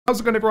How's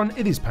it going, everyone?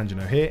 It is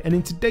Panjno here, and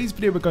in today's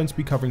video we're going to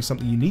be covering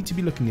something you need to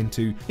be looking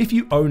into if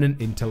you own an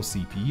Intel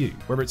CPU,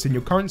 whether it's in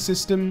your current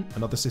system,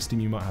 another system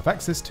you might have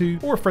access to,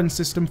 or a friend's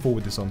system,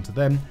 forward this on to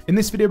them. In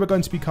this video we're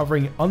going to be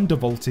covering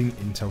undervolting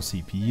Intel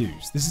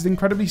CPUs. This is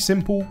incredibly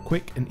simple,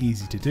 quick and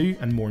easy to do,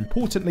 and more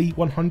importantly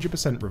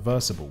 100%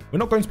 reversible. We're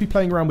not going to be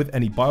playing around with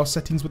any BIOS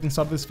settings within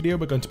inside of this video.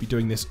 We're going to be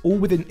doing this all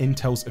within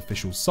Intel's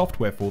official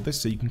software for this,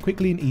 so you can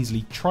quickly and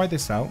easily try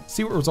this out,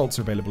 see what results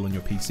are available on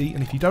your PC,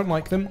 and if you don't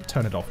like them,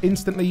 turn it off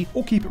instantly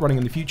or keep it running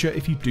in the future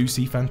if you do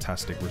see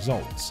fantastic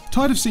results.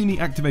 Tired of seeing the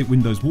Activate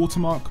Windows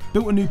watermark,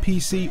 built a new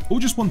PC, or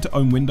just want to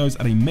own Windows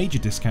at a major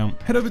discount?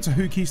 Head over to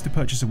WhoKeys to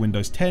purchase a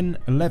Windows 10,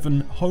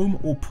 11, Home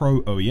or Pro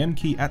OEM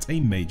key at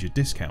a major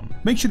discount.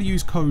 Make sure to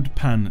use code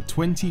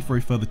PAN20 for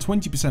a further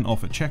 20%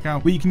 off at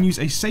checkout, where you can use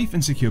a safe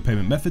and secure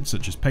payment method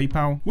such as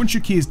PayPal. Once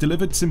your key is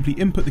delivered, simply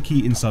input the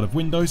key inside of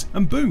Windows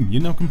and boom,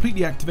 you're now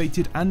completely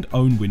activated and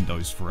own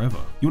Windows forever.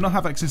 You'll now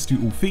have access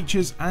to all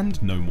features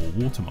and no more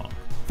watermark.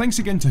 Thanks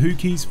again to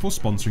WhoKeys for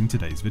sponsoring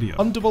today's video.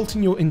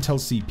 Undervolting your Intel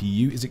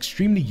CPU is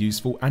extremely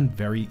useful and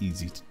very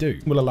easy to do.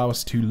 It will allow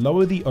us to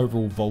lower the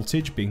overall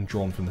voltage being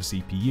drawn from the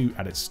CPU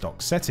at its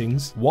stock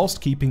settings,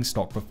 whilst keeping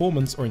stock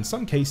performance, or in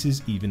some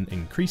cases even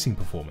increasing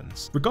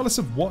performance. Regardless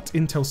of what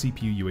Intel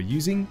CPU you are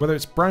using, whether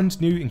it's brand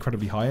new,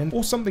 incredibly high end,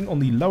 or something on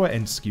the lower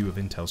end SKU of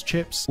Intel's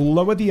chips, will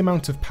lower the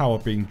amount of power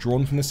being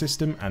drawn from the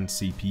system and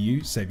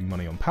CPU, saving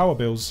money on power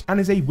bills, and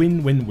is a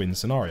win-win-win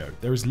scenario.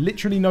 There is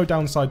literally no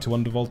downside to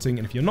undervolting,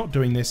 and if you're not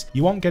doing this,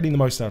 you aren't getting the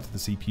most out of the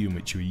CPU in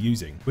which you are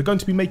using. We're going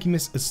to be making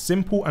this as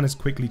simple and as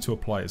quickly to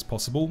apply as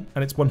possible,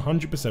 and it's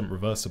 100%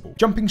 reversible.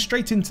 Jumping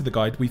straight into the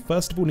guide, we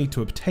first of all need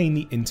to obtain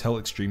the Intel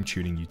Extreme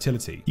Tuning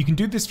utility. You can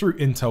do this through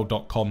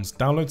intel.com's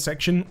download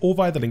section, or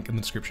via the link in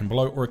the description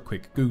below, or a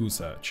quick Google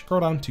search.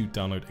 Scroll down to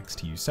download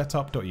XTU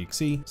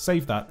setup.exe,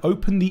 save that,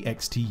 open the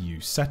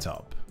XTU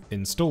setup.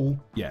 Install,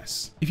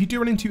 yes. If you do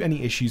run into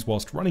any issues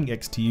whilst running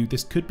XTU,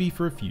 this could be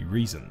for a few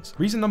reasons.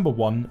 Reason number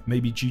one may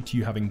be due to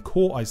you having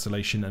core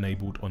isolation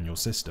enabled on your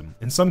system.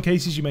 In some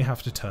cases, you may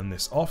have to turn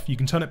this off. You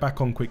can turn it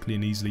back on quickly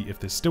and easily if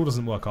this still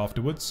doesn't work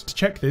afterwards. To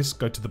check this,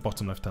 go to the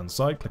bottom left hand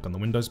side, click on the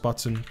Windows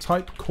button,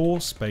 type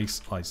core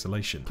space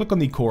isolation. Click on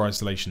the core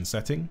isolation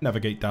setting,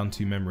 navigate down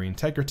to memory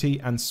integrity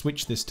and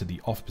switch this to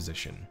the off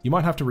position. You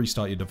might have to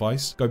restart your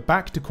device, go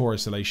back to core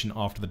isolation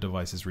after the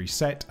device is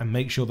reset, and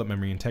make sure that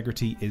memory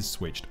integrity is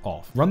switched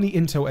off. Run the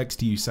Intel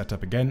XTU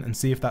setup again and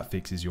see if that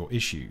fixes your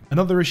issue.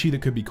 Another issue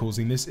that could be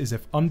causing this is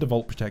if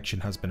undervolt protection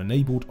has been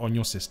enabled on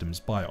your system's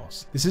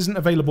BIOS. This isn't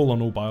available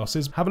on all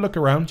BIOSes. Have a look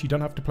around. You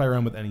don't have to play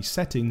around with any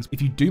settings. If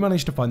you do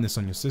manage to find this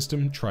on your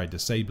system, try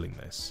disabling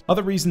this.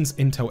 Other reasons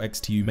Intel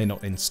XTU may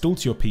not install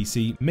to your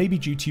PC may be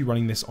due to you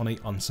running this on an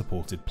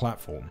unsupported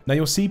platform. Now,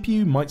 your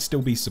CPU might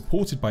still be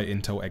supported by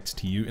Intel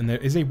XTU, and there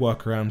is a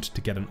workaround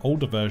to get an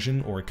older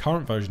version or a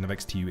current version of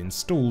XTU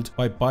installed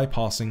by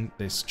bypassing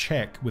this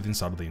check with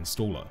inside of the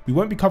installer. We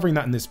won't be covering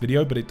that in this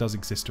video, but it does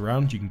exist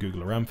around. You can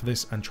Google around for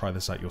this and try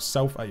this out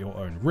yourself at your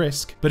own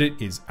risk, but it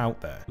is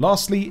out there.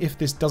 Lastly, if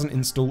this doesn't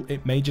install,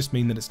 it may just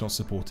mean that it's not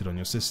supported on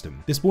your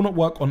system. This will not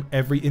work on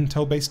every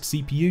Intel-based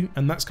CPU,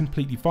 and that's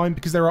completely fine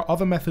because there are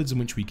other methods in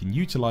which we can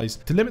utilize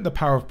to limit the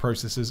power of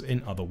processors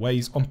in other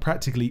ways on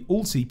practically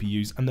all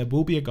CPUs, and there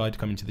will be a guide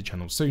coming to the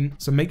channel soon,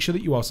 so make sure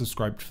that you are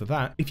subscribed for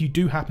that if you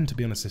do happen to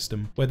be on a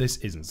system where this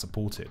isn't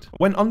supported.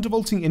 When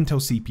undervolting Intel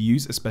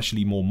CPUs,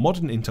 especially more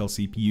modern Intel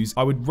CPUs,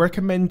 I would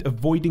recommend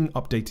avoiding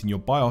updating your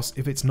BIOS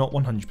if it's not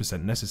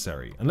 100%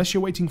 necessary. Unless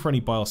you're waiting for any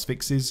BIOS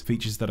fixes,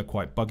 features that are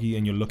quite buggy,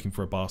 and you're looking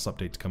for a BIOS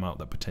update to come out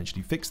that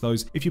potentially fix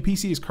those. If your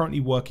PC is currently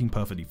working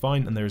perfectly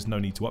fine and there is no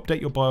need to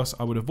update your BIOS,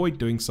 I would avoid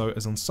doing so,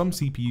 as on some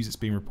CPUs it's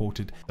being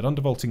reported that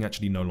undervolting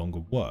actually no longer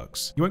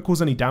works. You won't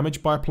cause any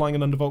damage by applying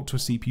an undervolt to a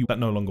CPU that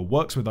no longer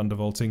works with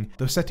undervolting.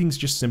 The settings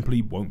just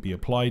simply won't be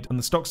applied, and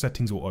the stock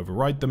settings will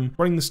override them,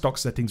 running the stock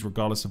settings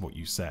regardless of what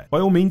you set. By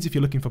all means, if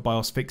you're looking for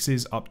BIOS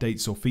fixes,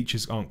 updates, or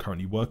features aren't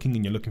currently working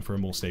and you're looking for a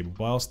more stable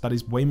BIOS, that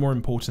is way more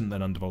important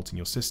than undervolting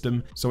your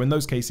system. So in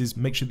those cases,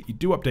 make sure that you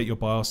do update your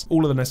BIOS.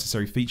 All of the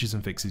necessary features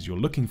and fixes you're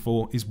looking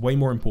for is way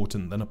more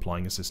important than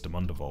applying a system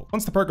undervolt.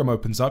 Once the program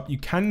opens up, you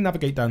can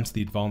navigate down to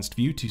the advanced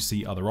view to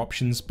see other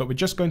options, but we're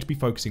just going to be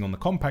focusing on the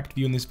compact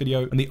view in this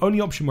video, and the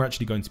only option we're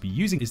actually going to be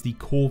using is the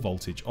core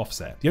voltage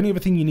offset. The only other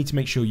thing you need to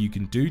make sure you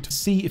can do to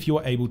see if you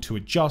are able to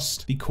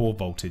adjust the core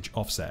voltage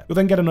offset. You'll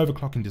then get an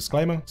overclocking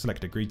disclaimer,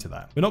 select agree to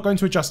that. We're not going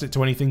to adjust it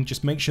to anything,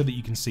 just make sure that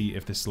you can see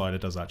if this slider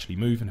does actually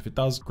move, and if it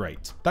does,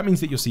 great. That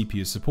means that your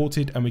CPU is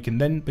supported, and we can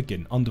then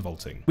begin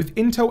undervolting. With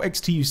Intel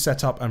XTU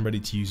set up and ready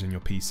to use on your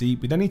PC,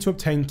 we then need to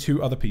obtain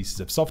two other pieces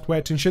of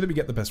software to ensure that we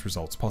get the best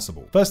results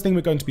possible. First thing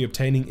we're going to be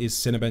obtaining is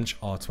Cinebench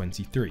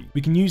R23.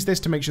 We can use this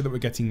to make sure that we're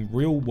getting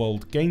real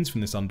world gains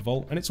from this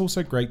undervolt, and it's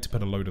also great to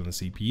put a load on the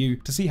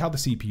CPU to see how the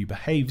CPU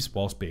behaves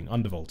whilst being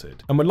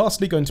undervolted. And we're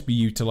lastly going to be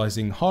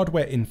utilizing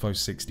Hardware Info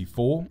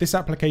 64. This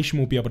application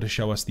will be able to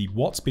show us the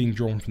watts being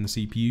drawn from the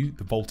CPU,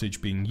 the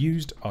voltage being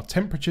used, our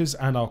temperature temperatures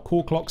and our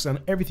core clocks and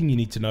everything you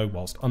need to know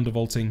whilst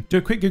undervolting, do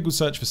a quick Google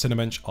search for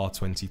Cinebench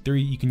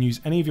R23. You can use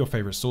any of your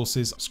favorite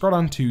sources. Scroll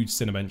down to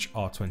Cinebench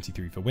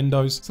R23 for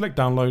Windows, select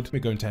download. We're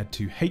going to head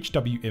to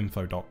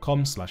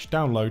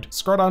hwinfo.com/download.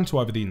 Scroll down to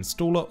either the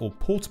installer or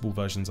portable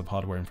versions of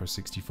Hardware Info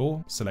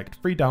 64. Select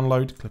free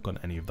download, click on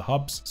any of the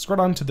hubs. Scroll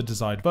down to the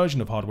desired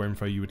version of Hardware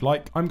Info you would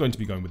like. I'm going to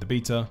be going with the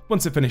beta.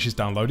 Once it finishes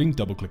downloading,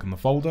 double click on the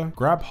folder,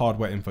 grab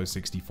Hardware Info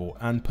 64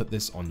 and put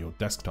this on your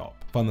desktop.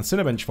 Find the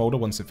Cinebench folder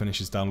once it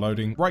finishes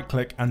downloading, right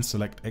click and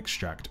select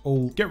extract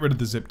all. Get rid of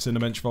the zipped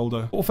Cinebench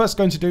folder. What we're first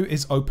going to do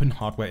is open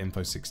Hardware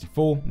Info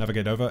 64,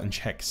 navigate over and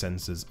check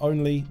sensors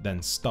only,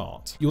 then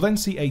start. You'll then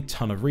see a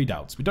ton of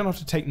readouts. We don't have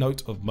to take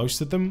note of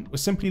most of them. We're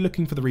simply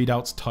looking for the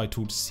readouts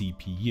titled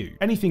CPU.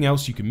 Anything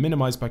else you can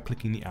minimize by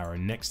clicking the arrow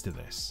next to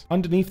this.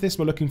 Underneath this,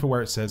 we're looking for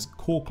where it says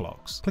core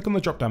clocks. Click on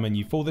the drop down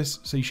menu for this,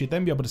 so you should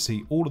then be able to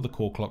see all of the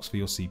core clocks for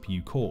your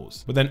CPU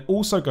cores. We're then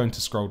also going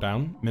to scroll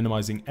down,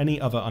 minimizing any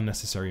other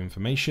unnecessary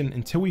information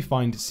until we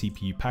find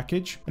CPU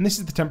package, and this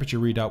is the temperature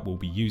readout we'll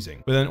be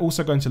using. We're then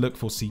also going to look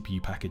for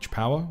CPU package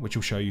power, which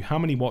will show you how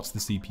many watts the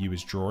CPU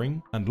is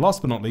drawing. And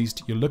last but not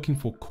least, you're looking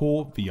for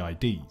core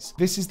VIDs.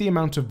 This is the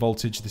amount of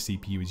voltage the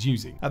CPU is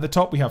using. At the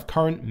top, we have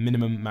current,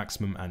 minimum,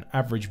 maximum, and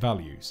average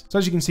values. So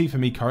as you can see for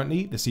me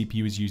currently, the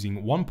CPU is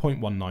using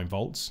 1.19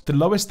 volts. The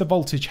lowest the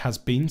voltage has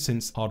been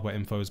since Hardware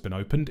Info has been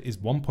opened is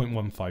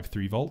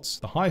 1.153 volts.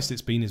 The highest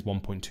it's been is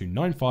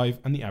 1.295,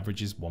 and the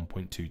average is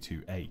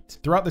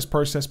 1.228. Throughout this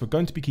process, we're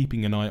going to be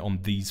keeping an eye on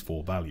these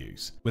four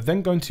values. We're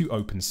then going to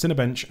open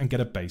Cinebench and get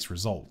a base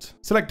result.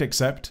 Select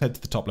accept, head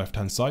to the top left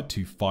hand side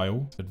to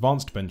File,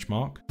 Advanced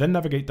Benchmark, then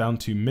navigate down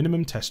to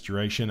Minimum Test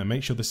Duration and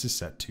make sure this is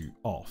set to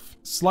off.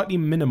 Slightly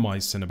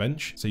minimize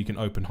Cinebench so you can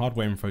open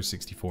Hardware Info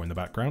 64 in the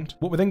background.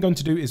 What we're then going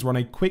to do is run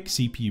a quick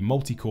CPU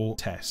multi-core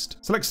test.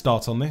 Select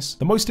Start on this.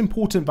 The most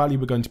important value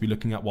we're going to be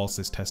looking at whilst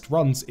this test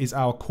runs is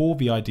our core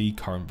VID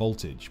current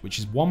voltage, which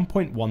is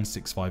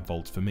 1.165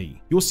 volts for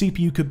me. Your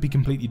CPU could be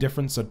completely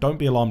different, so don't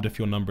be alarmed if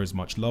your number is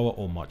much lower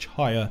or much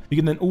higher. You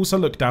can then also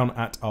look down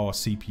at our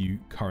CPU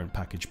current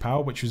package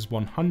power, which is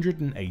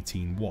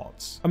 118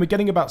 watts. And we're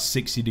getting about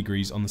 60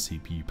 degrees on the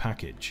CPU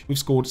package. We've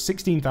scored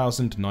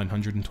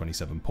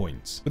 16,927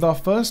 points. With our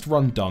first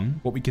run done,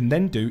 what we can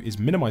then do is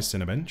minimize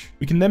Cinebench.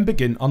 We can then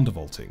begin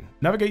undervolting.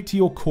 Navigate to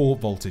your core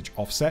voltage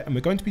offset, and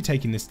we're going to be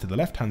taking this to the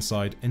left hand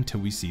side until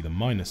we see the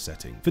minus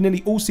setting. For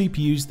nearly all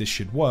CPUs this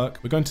should work.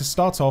 We're going to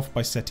start off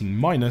by setting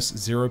minus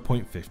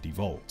 0.50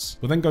 volts.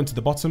 We'll then go to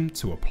the bottom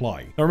to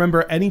apply. Now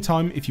remember, at any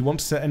time, if you want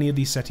to set any of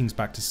these settings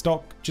back to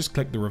stock, just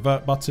click the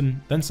revert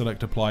button, then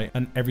select apply,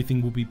 and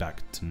everything will be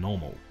back to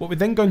normal. What we're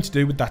then going to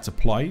do with that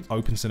applied,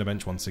 open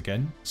Cinebench once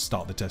again,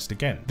 start the test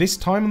again. This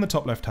time on the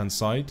top left hand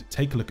side,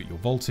 take a look at your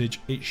voltage.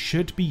 It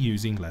should be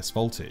using less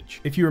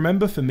voltage. If you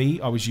remember, for me,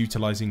 I was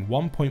utilizing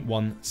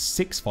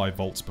 1.165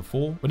 volts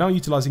before. We're now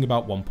utilizing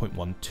about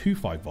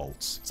 1.125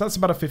 volts. So that's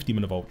about a 50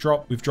 millivolt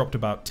drop. We've dropped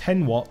about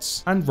 10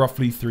 watts and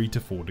roughly 3 to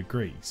 4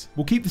 degrees.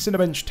 We'll keep the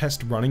Cinebench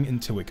test running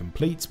until it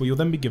completes, where you'll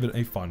then be given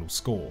a final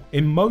score.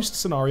 In most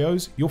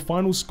scenarios, your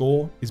final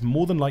score is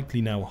more than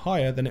likely now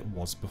higher than it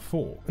was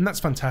before. And that's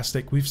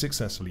fantastic. We've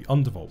successfully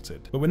undervolted.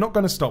 But we're not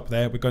going to stop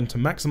there. We're going to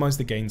maximize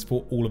the gains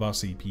for all of our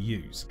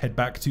CPUs. Head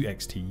back to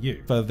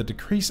XTU. Further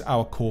decrease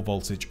our core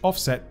voltage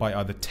offset by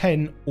either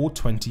 10 or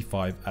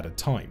 25 at a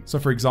time. So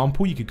for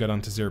example, you could go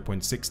down to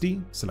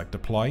 0.60, select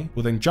apply.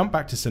 We'll then jump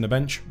back to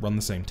Cinebench, run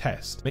the same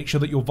test. Make sure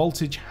that your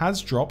voltage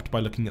has dropped by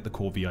looking at the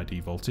core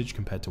VID voltage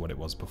compared to what it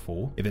was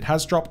before. If it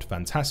has dropped,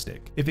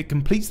 fantastic. If it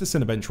completes the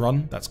Cinebench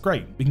run, that's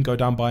great. We can go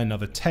down by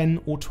another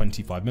 10 or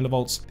 25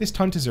 millivolts, this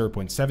time to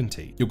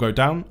 0.70. You'll go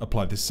down,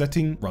 apply this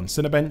setting, run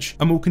Cinebench,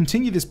 and we'll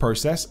continue this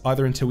process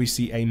either until we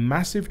see a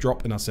massive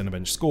drop in our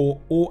Cinebench score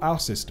or our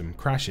system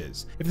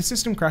crashes. If the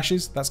system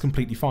crashes, that's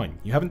completely fine.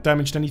 You haven't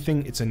damaged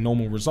anything, it's a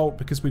normal result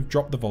because we've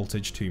dropped the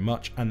voltage too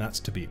much, and that's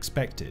to be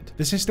expected.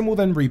 The system will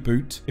then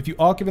reboot. If you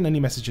are given any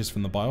messages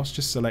from the BIOS,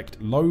 just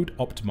select Load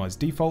Optimize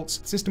Defaults.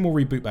 The system will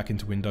reboot back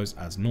into Windows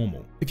as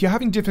normal. If you're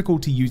having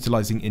difficulty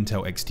utilizing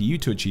Intel XTU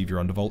to achieve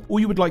your undervolt, or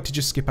you would like to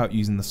just skip out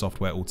using the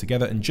software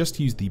altogether and just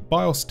use the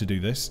BIOS to do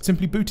this,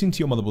 simply boot into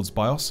your motherboard's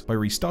BIOS by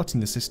restarting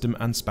the system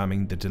and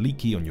spamming the delete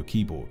key on your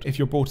keyboard. If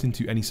you're brought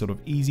into any sort of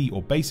easy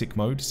or basic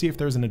mode, see if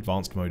there is an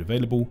advanced mode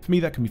available. For me,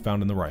 that can be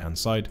found on the right hand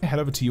side. Head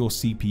over to your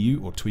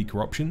CPU or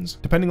tweaker options.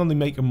 Depending on the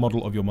make and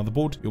model of your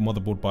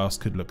motherboard BIOS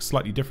could look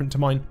slightly different to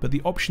mine, but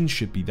the options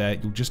should be there.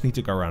 You'll just need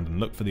to go around and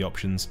look for the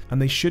options,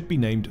 and they should be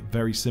named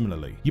very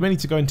similarly. You may need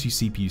to go into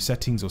CPU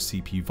settings or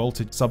CPU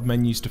voltage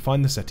submenus to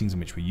find the settings in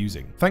which we're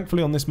using.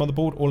 Thankfully on this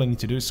motherboard, all I need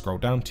to do is scroll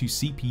down to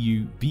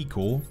CPU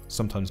vCore,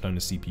 sometimes known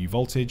as CPU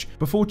voltage.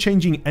 Before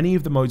changing any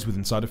of the modes with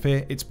inside of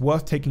here, it's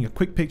worth taking a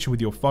quick picture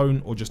with your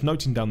phone or just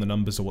noting down the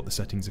numbers or what the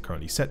settings are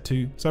currently set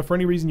to. So if for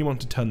any reason you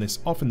want to turn this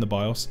off in the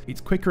BIOS,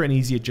 it's quicker and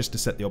easier just to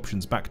set the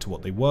options back to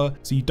what they were,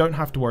 so you don't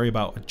have to worry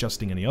about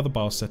adjusting any other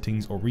BIOS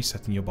settings or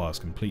resetting your BIOS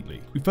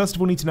completely. We first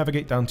of all need to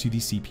navigate down to the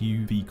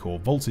CPU vCore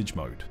voltage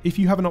mode. If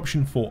you have an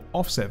option for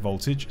offset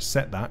voltage,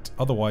 set that,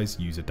 otherwise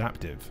use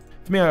adaptive.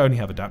 For me, I only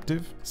have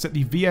adaptive. Set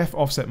the VF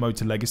offset mode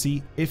to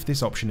legacy if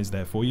this option is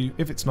there for you.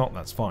 If it's not,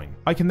 that's fine.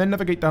 I can then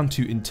navigate down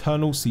to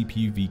internal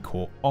CPU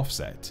vCore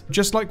offset.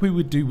 Just like we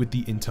would do with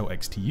the Intel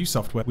XTU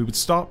software, we would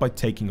start by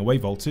taking away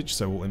voltage,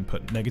 so we'll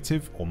input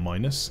negative or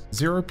minus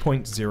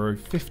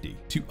 0.050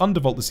 to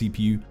undervolt the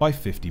CPU by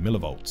 50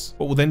 millivolts.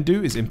 What we'll then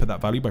do is input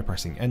that value by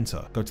pressing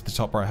enter. Go to the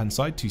top right hand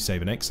side to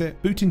save and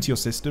exit, boot into your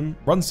system,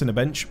 run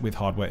Cinebench with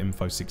hardware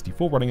info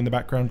 64 running in the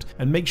background,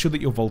 and make sure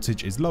that your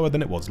voltage is lower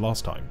than it was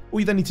last time. All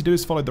you then need to do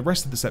is follow the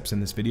rest of the steps in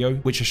this video,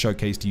 which are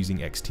showcased using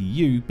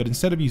XTU, but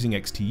instead of using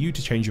XTU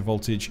to change your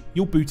voltage,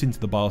 you'll boot into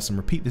the BIOS and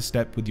repeat this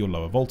step with your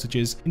lower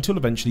voltages until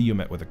eventually you're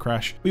met with a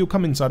crash, where you'll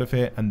come inside of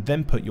here and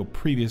then put your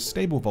previous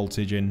stable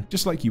voltage in,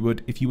 just like you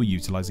would if you were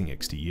utilizing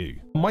XTU.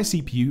 On my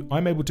CPU,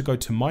 I'm able to go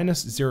to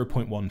minus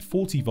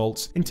 0.140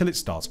 volts until it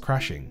starts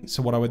crashing.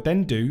 So what I would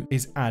then do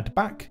is add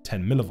back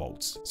 10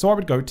 millivolts. So I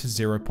would go to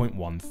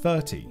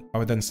 0.130. I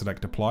would then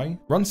select apply,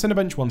 run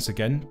Cinebench once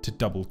again to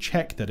double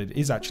check that it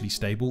is actually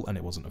stable and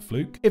it wasn't a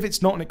fluke. If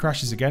it's not and it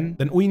crashes again,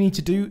 then all you need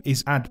to do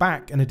is add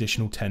back an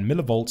additional 10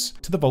 millivolts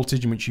to the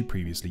voltage in which you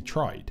previously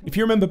tried. If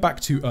you remember back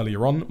to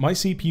earlier on, my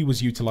CPU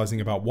was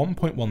utilizing about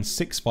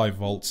 1.165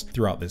 volts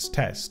throughout this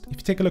test. If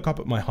you take a look up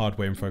at my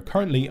hardware info,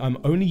 currently I'm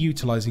only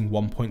utilizing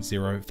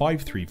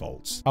 1.053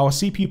 volts. Our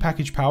CPU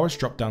package power has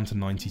dropped down to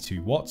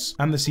 92 watts,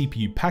 and the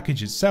CPU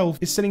package itself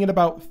is sitting at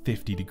about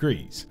 50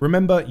 degrees.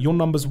 Remember, your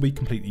numbers will be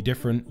completely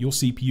different. Your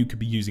CPU could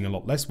be using a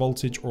lot less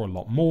voltage or a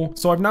lot more.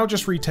 So I've now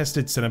just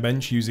retested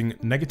Cinebench using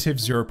negative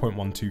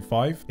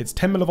 0.125. It's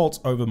 10 millivolts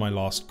over my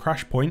last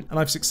crash point, and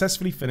I've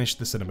successfully finished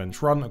the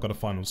Cinebench run. I've got a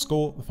final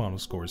score. The final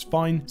score is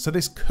fine. So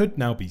this could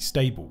now be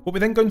stable. What we're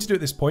then going to do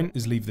at this point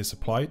is leave this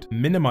applied,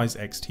 minimize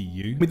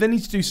XTU. We then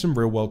need to do some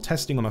real world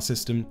testing on our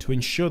system to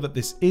ensure that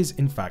this is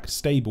in fact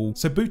stable.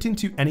 So boot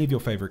into any of your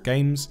favorite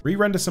games,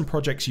 re-render some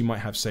projects you might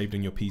have saved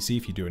on your PC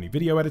if you do any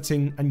video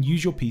editing, and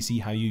use your PC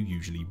how you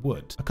usually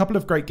would. A couple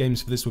of great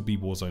games for this would be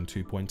Warzone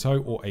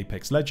 2.0 or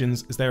Apex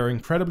Legends, as they are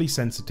incredibly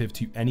sensitive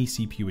to any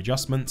CPU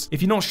adjustments.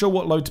 If you're not sure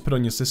what load to put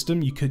on your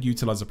system, you could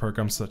utilize a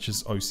program such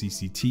as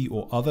OCCT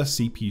or other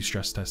CPU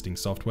stress testing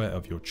software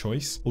of your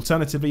choice.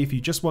 Alternatively, if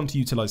you just want to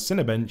utilize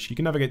Cinebench, you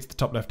can navigate to the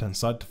top left hand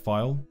side to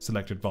File,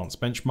 select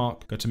Advanced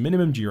Benchmark, go to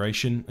Minimum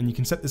Duration, and you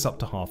can set this up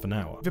to half an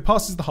hour. If it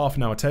passes the half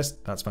an hour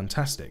test, that's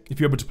fantastic. If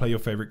you're able to play your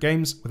favorite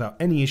games without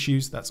any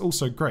issues, that's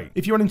also great.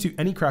 If you run into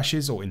any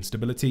crashes or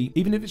instability,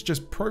 even if it's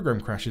just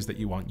program crashes that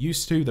you aren't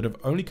used to that have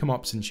only come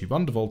up since you've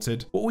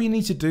undervolted, all you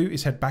need to do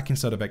is head back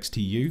inside of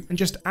XTU and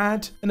just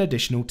add an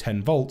additional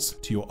 10 volts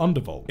to your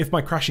undervolt. If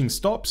my crashing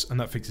stops and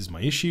that fixes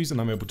my issues and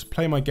I'm able to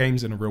play my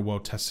games in a real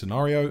world test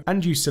scenario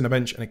and use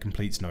Cinebench and it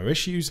completes no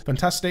issues,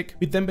 fantastic.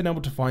 We've then been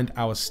able to find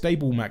our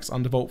stable max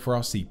undervolt for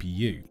our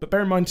CPU. But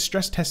bear in mind,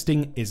 stress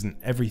testing isn't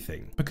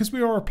everything. Because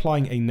we are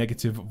applying a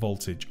negative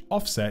voltage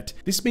offset,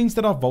 this means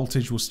that our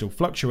voltage will still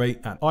fluctuate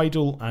at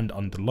idle and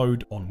under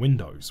load on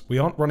Windows. We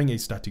aren't running a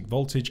static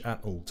voltage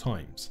at all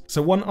times.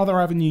 So one other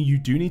avenue you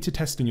do need to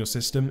test in your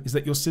system is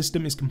that your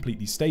system is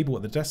completely stable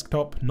at the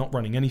desktop, not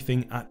running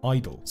anything at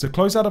idle. So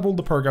close out of all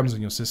the programs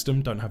on your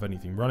system, don't have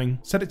anything running,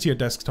 set it to your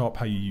desktop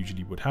how you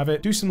usually would have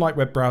it, do some light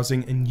web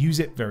browsing and use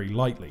it very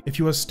lightly. If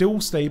you are still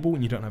stable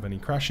and you don't have any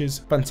crashes,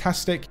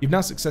 fantastic, you've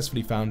now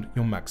successfully found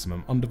your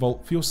maximum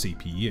undervolt for your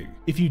CPU.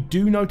 If you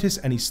do notice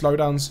any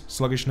slowdowns,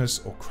 sluggishness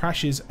or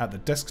crashes at the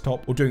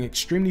desktop or doing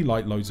extremely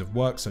light loads of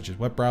work such as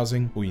web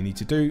browsing, all you need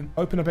to do,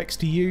 open up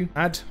XTU,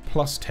 add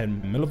plus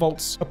 10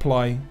 millivolts,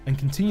 apply, and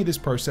continue this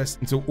process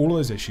until all of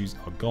those issues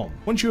are gone.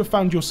 Once you have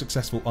found your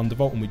successful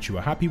undervolt in which you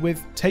are happy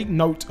with, take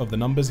note of the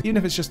numbers, even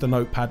if it's just a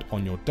notepad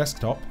on your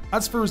desktop.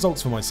 As for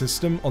results for my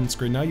system, on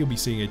screen now you'll be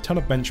seeing a ton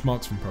of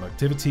benchmarks from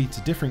productivity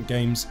to different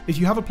games. If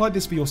you have applied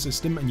this for your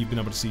system and you've been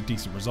able to see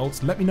decent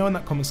results, let me know in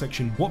that comment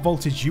section what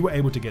voltage you were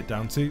able to get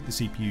down to, the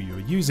CPU you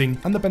are using,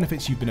 and the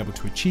benefits you've been able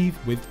to achieve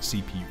with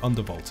CPU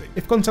undervolting.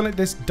 If content like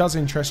this does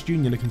interest you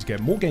and you're looking to get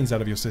more gains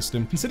out of your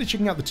system, consider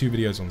checking out the 2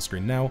 videos on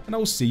screen now, and I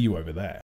will see you over there.